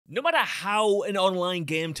No matter how an online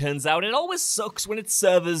game turns out, it always sucks when its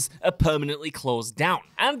servers are permanently closed down.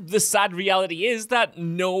 And the sad reality is that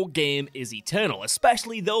no game is eternal,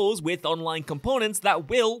 especially those with online components that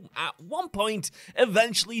will, at one point,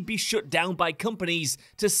 eventually be shut down by companies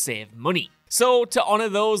to save money. So, to honor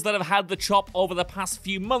those that have had the chop over the past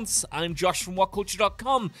few months, I'm Josh from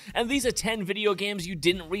WhatCulture.com, and these are 10 video games you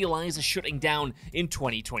didn't realize are shutting down in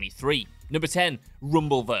 2023. Number 10,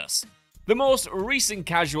 Rumbleverse. The most recent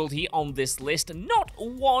casualty on this list, not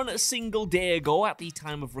one single day ago at the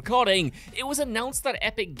time of recording, it was announced that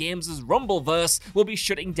Epic Games' Rumbleverse will be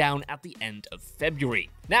shutting down at the end of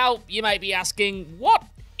February. Now, you might be asking, what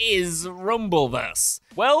is Rumbleverse?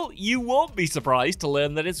 Well, you won't be surprised to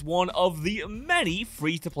learn that it's one of the many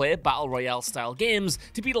free-to-play Battle Royale-style games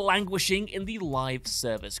to be languishing in the live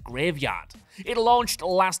service graveyard. It launched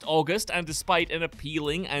last August and despite an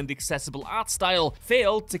appealing and accessible art style,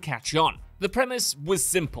 failed to catch on. The premise was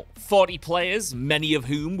simple. 40 players, many of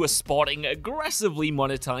whom were sporting aggressively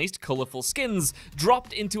monetized, colorful skins,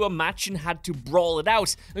 dropped into a match and had to brawl it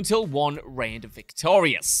out until one reigned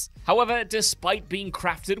victorious. However, despite being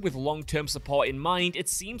crafted with long-term support in mind, it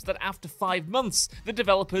seems that after 5 months, the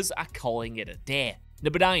developers are calling it a day.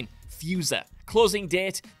 Number 9, Fuser. Closing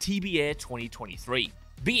date, TBA 2023.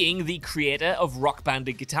 Being the creator of Rock Band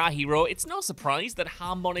and Guitar Hero, it's no surprise that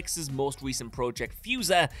Harmonix's most recent project,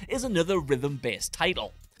 Fuser, is another rhythm-based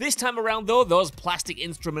title. This time around though, those plastic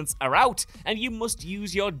instruments are out, and you must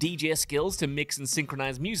use your DJ skills to mix and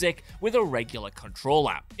synchronize music with a regular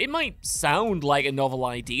controller. It might sound like a novel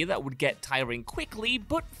idea that would get tiring quickly,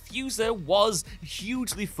 but Fuser was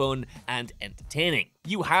hugely fun and entertaining.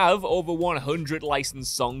 You have over 100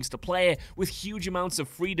 licensed songs to play, with huge amounts of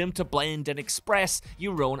freedom to blend and express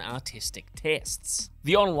your own artistic tastes.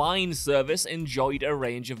 The online service enjoyed a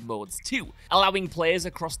range of modes too, allowing players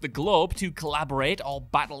across the globe to collaborate or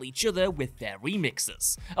battle each other with their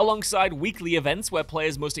remixes, alongside weekly events where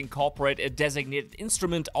players must incorporate a designated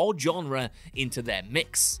instrument or genre into their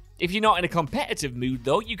mix. If you're not in a competitive mood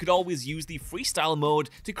though, you could always use the freestyle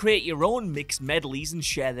mode to create your own mixed medleys and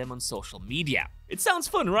share them on social media. It sounds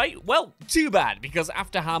fun, right? Well, too bad, because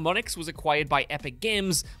after Harmonix was acquired by Epic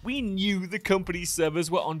Games, we knew the company's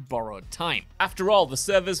servers were on borrowed time. After all, the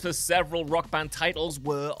servers for several Rock Band titles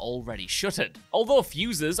were already shuttered. Although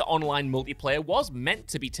Fuser's online multiplayer was meant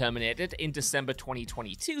to be terminated in December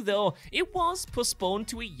 2022 though, it was postponed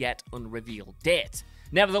to a yet unrevealed date.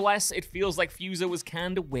 Nevertheless, it feels like Fuser was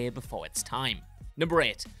canned way before its time. Number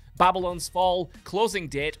 8. Babylon's Fall, closing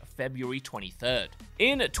date February 23rd.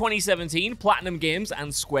 In 2017, Platinum Games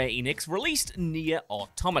and Square Enix released Nier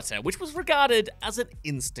Automata, which was regarded as an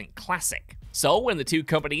instant classic. So when the two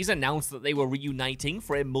companies announced that they were reuniting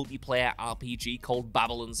for a multiplayer RPG called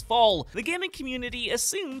Babylon's Fall, the gaming community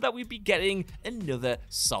assumed that we'd be getting another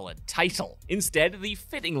solid title. Instead, the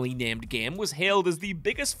fittingly named game was hailed as the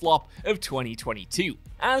biggest flop of 2022.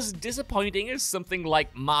 As disappointing as something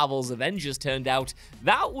like Marvel's Avengers turned out,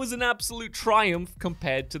 that was an absolute triumph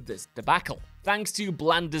compared to this debacle. Thanks to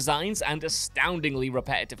bland designs and astoundingly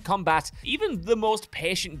repetitive combat, even the most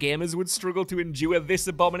patient gamers would struggle to endure this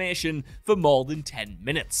abomination for more than 10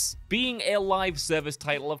 minutes. Being a live service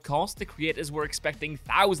title, of course, the creators were expecting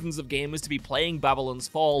thousands of gamers to be playing Babylon's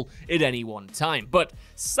Fall at any one time, but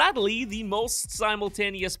sadly, the most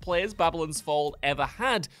simultaneous players Babylon's Fall ever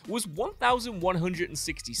had was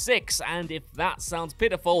 1,166, and if that sounds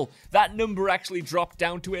pitiful, that number actually dropped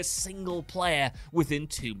down to a single player within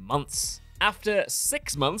 2 months. After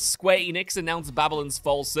 6 months, Square Enix announced Babylon's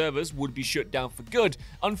Fall servers would be shut down for good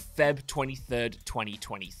on Feb 23rd,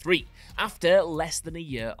 2023, after less than a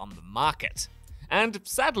year on the market. And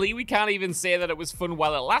sadly, we can't even say that it was fun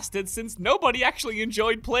while it lasted, since nobody actually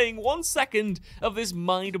enjoyed playing 1 second of this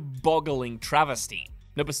mind-boggling travesty.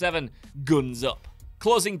 Number 7, Guns Up.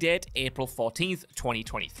 Closing date April 14th,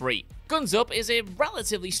 2023. Guns Up is a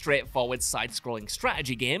relatively straightforward side-scrolling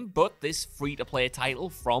strategy game, but this free-to-play title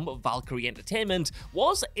from Valkyrie Entertainment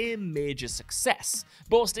was a major success,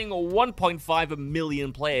 boasting 1.5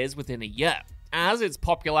 million players within a year. As its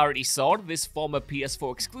popularity soared, this former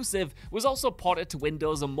PS4 exclusive was also ported to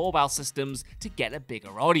Windows and mobile systems to get a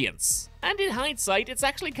bigger audience. And in hindsight, it's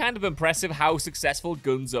actually kind of impressive how successful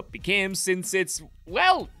Guns Up became, since it's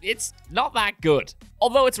not that good.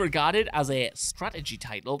 Although it's regarded as a strategy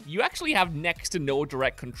title, you actually have next to no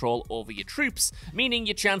direct control over your troops, meaning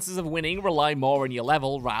your chances of winning rely more on your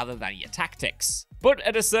level rather than your tactics. But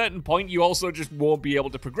at a certain point, you also just won't be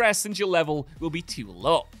able to progress since your level will be too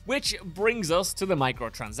low. Which brings us to the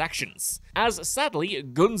microtransactions. As sadly,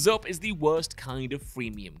 Guns Up is the worst kind of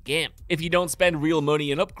freemium game. If you don't spend real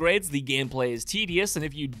money in upgrades, the gameplay is tedious, and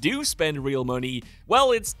if you do spend real money,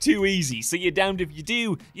 well, it's too easy, so you're damned if you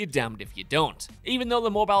do, you're damned if you don't. Even though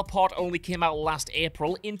the mobile port only came out last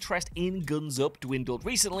April, interest in Guns Up dwindled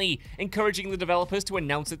recently, encouraging the developers to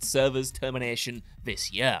announce its server's termination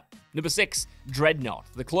this year. Number 6, Dreadnought.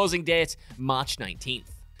 The closing date, March 19th.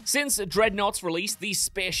 Since Dreadnought's release, the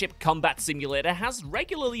spaceship combat simulator has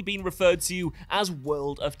regularly been referred to as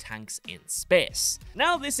World of Tanks in Space.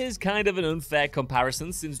 Now, this is kind of an unfair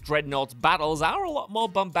comparison since Dreadnought's battles are a lot more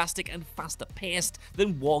bombastic and faster paced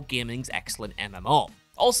than Wargaming's excellent MMO.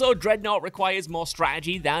 Also, Dreadnought requires more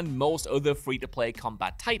strategy than most other free-to-play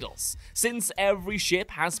combat titles. Since every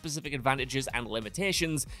ship has specific advantages and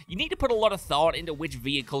limitations, you need to put a lot of thought into which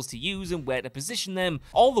vehicles to use and where to position them,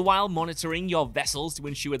 all the while monitoring your vessels to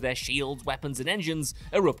ensure their shields, weapons, and engines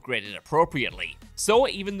are upgraded appropriately. So,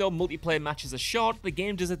 even though multiplayer matches are short, the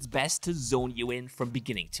game does its best to zone you in from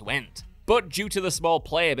beginning to end. But due to the small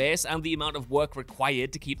player base and the amount of work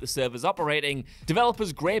required to keep the servers operating,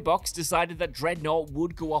 developers Greybox decided that Dreadnought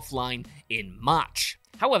would go offline in March.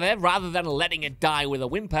 However, rather than letting it die with a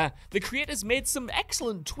whimper, the creators made some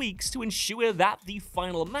excellent tweaks to ensure that the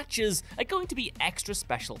final matches are going to be extra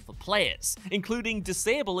special for players, including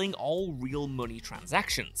disabling all real money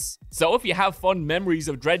transactions. So if you have fond memories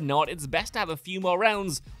of Dreadnought, it's best to have a few more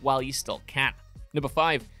rounds while you still can. Number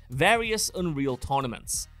 5, various Unreal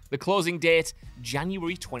tournaments. The closing date,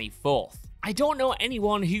 January 24th. I don't know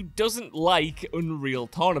anyone who doesn't like Unreal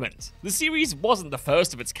Tournament. The series wasn't the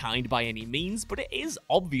first of its kind by any means, but it is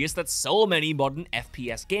obvious that so many modern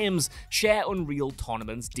FPS games share Unreal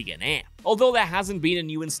Tournament's DNA. Although there hasn't been a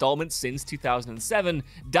new installment since 2007,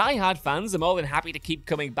 die-hard fans are more than happy to keep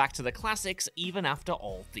coming back to the classics even after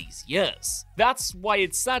all these years. That's why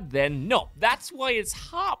it's sad then, no, that's why it's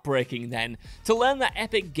heartbreaking then, to learn that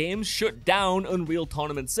Epic Games shut down Unreal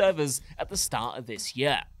Tournament servers at the start of this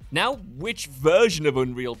year. Now, which version of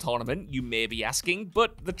Unreal Tournament, you may be asking,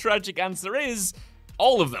 but the tragic answer is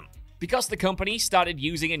all of them. Because the company started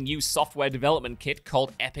using a new software development kit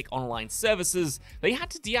called Epic Online Services, they had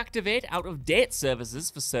to deactivate out-of-date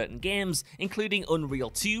services for certain games, including Unreal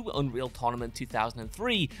 2, Unreal Tournament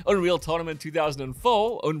 2003, Unreal Tournament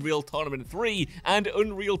 2004, Unreal Tournament 3, and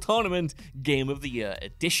Unreal Tournament Game of the Year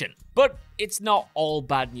Edition. But it's not all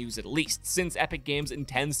bad news at least, since Epic Games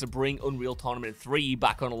intends to bring Unreal Tournament 3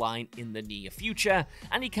 back online in the near future,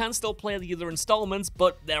 and you can still play the other installments,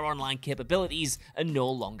 but their online capabilities are no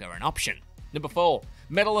longer an option. Number 4,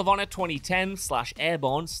 Medal of Honor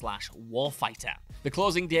 2010/Airborne/Warfighter. The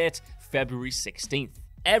closing date, February 16th.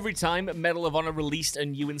 Every time Medal of Honor released a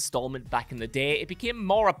new installment back in the day, it became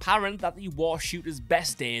more apparent that the war shooter's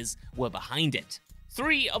best days were behind it.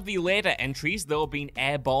 3 of the later entries, though, being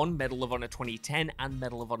Airborne, Medal of Honor 2010, and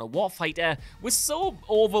Medal of Honor Warfighter, were so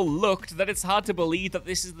overlooked that it's hard to believe that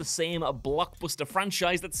this is the same blockbuster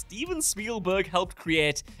franchise that Steven Spielberg helped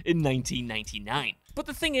create in 1999. But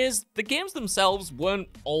the thing is, the games themselves weren't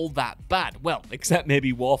all that bad. Well, except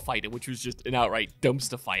maybe Warfighter, which was just an outright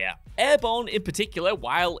dumpster fire. Airborne, in particular,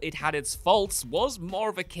 while it had its faults, was more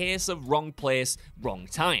of a case of wrong place, wrong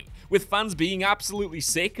time, with fans being absolutely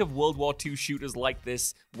sick of World War II shooters like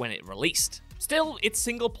this when it released. Still, its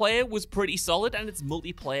single player was pretty solid and its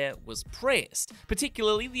multiplayer was praised,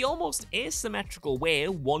 particularly the almost asymmetrical way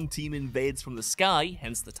one team invades from the sky,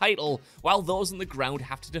 hence the title, while those on the ground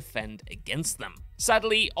have to defend against them.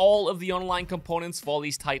 Sadly, all of the online components for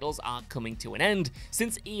these titles are coming to an end,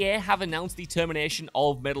 since EA have announced the termination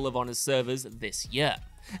of Medal of Honor's servers this year.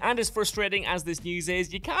 And as frustrating as this news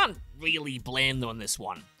is, you can't really blame them on this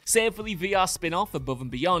one. Save for the VR spin-off Above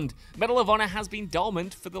and Beyond, Medal of Honor has been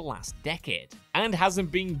dormant for the last decade, and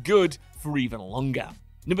hasn't been good for even longer.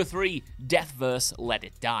 Number 3, Deathverse Let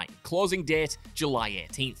It Die. Closing date, July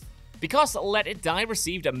 18th. Because Let It Die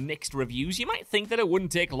received mixed reviews, you might think that it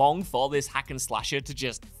wouldn't take long for this hack and slasher to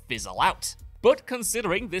just fizzle out. But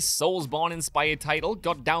considering this Soulsborne-inspired title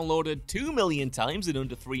got downloaded 2 million times in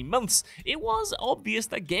under 3 months, it was obvious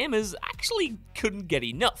that gamers actually couldn't get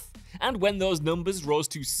enough. And when those numbers rose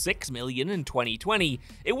to 6 million in 2020,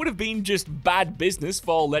 it would have been just bad business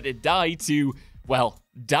for Let It Die to, well,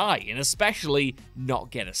 die, and especially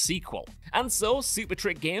not get a sequel. And so,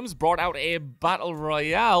 Supertrick Games brought out a Battle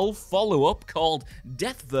Royale follow-up called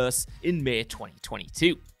Deathverse in May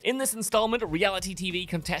 2022. In this installment, reality TV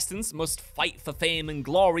contestants must fight for fame and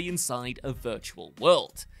glory inside a virtual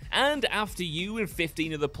world. And after you and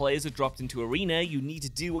 15 other players are dropped into Arena, you need to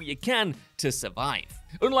do what you can to survive.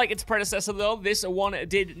 Unlike its predecessor though, this one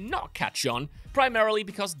did not catch on, primarily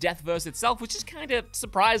because Deathverse itself was just kinda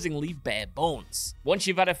surprisingly bare bones. Once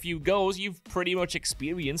you've had a few goes, you've pretty much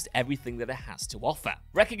experienced everything that it has to offer.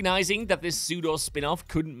 Recognizing that this pseudo spin-off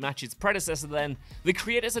couldn't match its predecessor then, the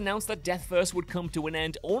creators announced that Deathverse would come to an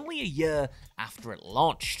end only a year after it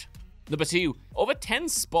launched. Number 2, over 10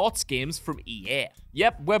 sports games from EA.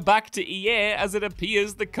 Yep, we're back to EA as it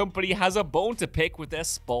appears the company has a bone to pick with their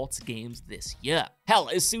sports games this year. Hell,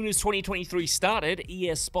 as soon as 2023 started,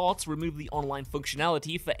 EA Sports removed the online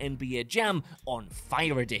functionality for NBA Jam on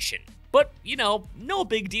Fire Edition. But, you know, no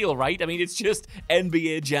big deal, right? I mean, it's just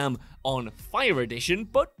NBA Jam on Fire Edition,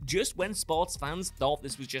 but just when sports fans thought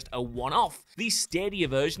this was just a one-off, the Stadia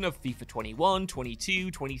version of FIFA 21, 22,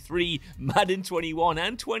 23, Madden 21,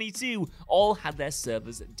 and 22 all had their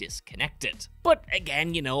servers disconnected. But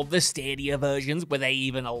again, you know, the Stadia versions, were they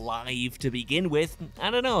even alive to begin with? I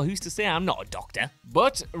don't know, who's to say? I'm not a doctor.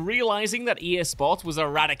 But realizing that EA Sports was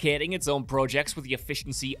eradicating its own projects with the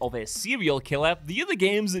efficiency of a serial killer, the other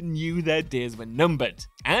games knew their days were numbered.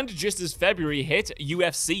 And just as February hit,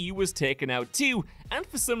 UFC was taken out too, and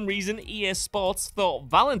for some reason EA Sports thought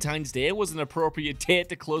Valentine's Day was an appropriate date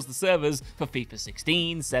to close the servers for FIFA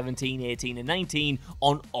 16, 17, 18, and 19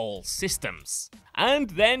 on all systems.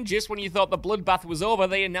 And then, just when you thought the bloodbath was over,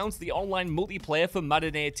 they announced the online multiplayer for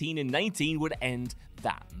Madden 18 and 19 would end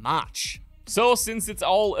that March. So since it's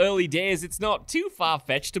all early days, it's not too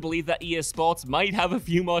far-fetched to believe that EA Sports might have a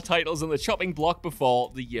few more titles on the chopping block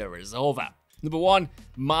before the year is over. Number 1,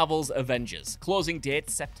 Marvel's Avengers, closing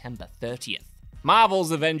date September 30th.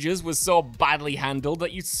 Marvel's Avengers was so badly handled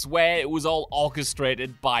that you'd swear it was all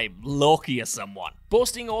orchestrated by Loki or someone.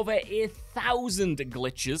 Boasting over 1,000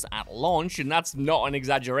 glitches at launch, and that's not an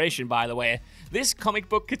exaggeration by the way, this comic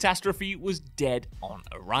book catastrophe was dead on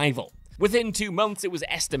arrival. Within 2 months, it was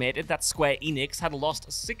estimated that Square Enix had lost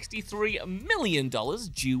 $63 million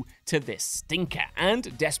due to this stinker.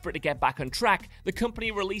 And desperate to get back on track, the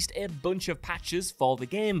company released a bunch of patches for the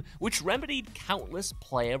game, which remedied countless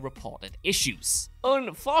player-reported issues.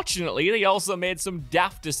 Unfortunately, they also made some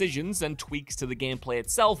daft decisions and tweaks to the gameplay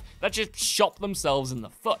itself that just shot themselves in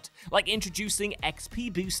the foot, like introducing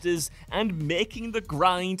XP boosters and making the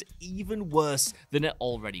grind even worse than it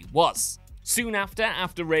already was. Soon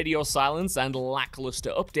after radio silence and lackluster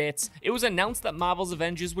updates, it was announced that Marvel's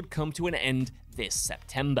Avengers would come to an end this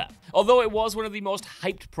September. Although it was one of the most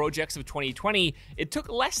hyped projects of 2020, it took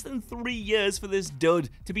less than 3 years for this dud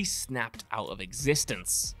to be snapped out of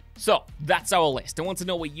existence. So, that's our list. I want to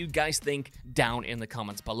know what you guys think down in the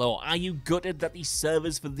comments below. Are you gutted that the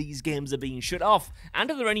servers for these games are being shut off?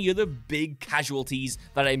 And are there any other big casualties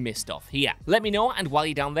that I missed off here? Let me know, and while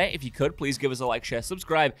you're down there, if you could, please give us a like, share,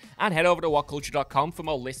 subscribe, and head over to WhatCulture.com for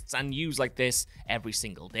more lists and news like this every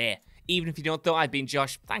single day. Even if you don't though, I've been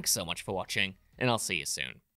Josh, thanks so much for watching, and I'll see you soon.